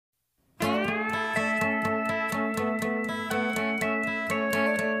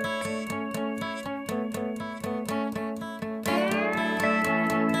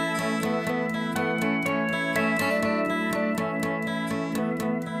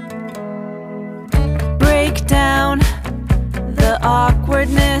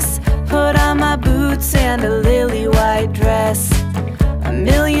awkwardness, put on my boots and a lily white dress. A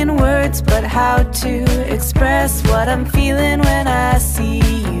million words, but how to express what I'm feeling when I see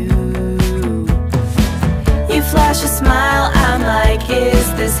you. You flash a smile, I'm like,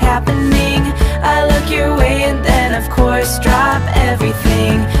 is this happening? I look your way and then of course drop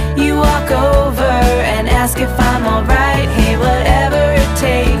everything. You walk over and ask if I'm alright. Hey, whatever it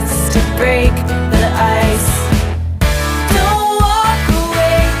takes to break the ice. Don't walk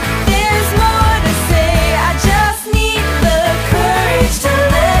away, there's more to say. I just need the courage to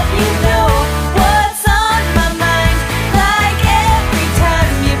let you know what's on my mind. Like every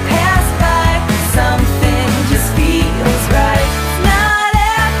time you pass by, something just feels right. Not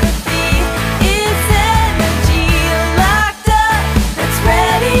apathy, it's energy locked up that's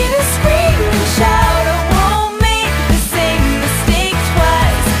ready to scream and shout. I won't make the same mistake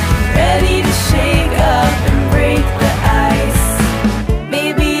twice. Ready to shake up and break the ice.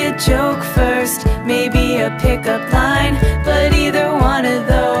 Maybe a joke first, maybe a pickup line, but either one of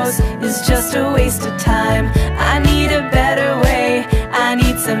those is just a waste of time. I need a better way, I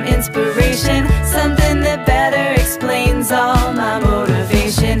need some inspiration, something that better explains all my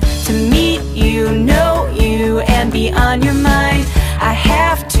motivation. To meet you, know you, and be on your mind. I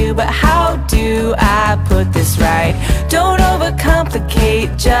have to, but how do I put this right? Don't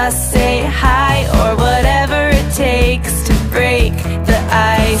overcomplicate, just say hi or whatever it takes to break the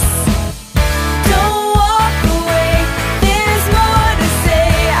ice. Don't walk away, there's more to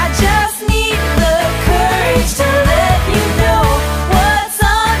say. I just need the courage to let you know what's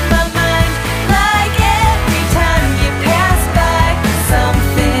on my mind. Like every time you pass by,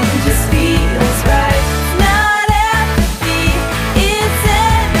 something just feels right. Not apathy, it's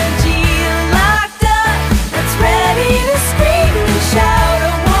energy locked up that's ready to scream and shout.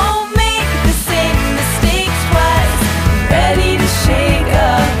 I won't make the same mistake twice. Ready to shake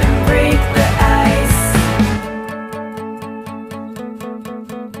up and break the ice.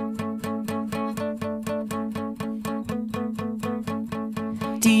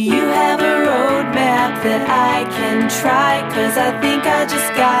 Do you have a roadmap that I can try? 'Cause I think I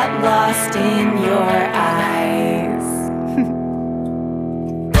just got lost in your eyes.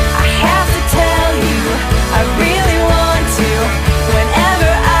 I have to tell you, I really want to.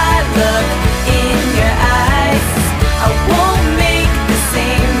 Whenever I look in your eyes, I won't make the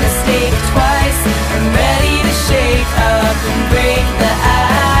same mistake twice. I'm ready to shake up and break the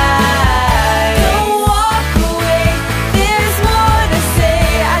ice. Don't walk away, there's more to say.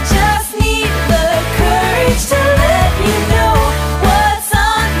 I just need the courage to let you know what's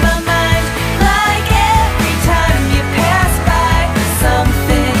on my mind. Like every time you pass by,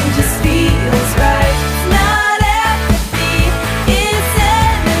 something just feels right. Not apathy, it's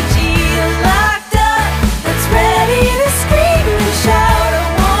energy locked up that's ready to scream and shout. I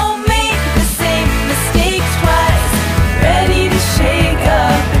won't make the same mistake twice. Ready to shake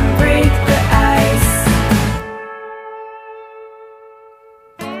up and break the ice.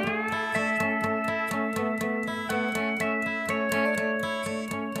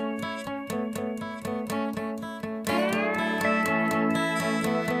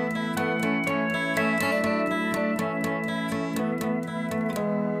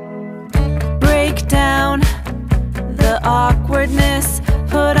 Break down the awkwardness,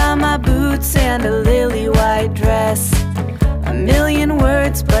 put on my boots and a lily white dress. A million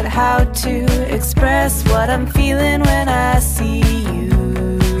words, but how to express what I'm feeling when I see you.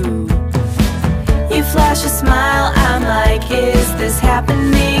 You flash a smile, I'm like, is this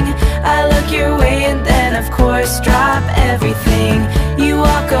happening?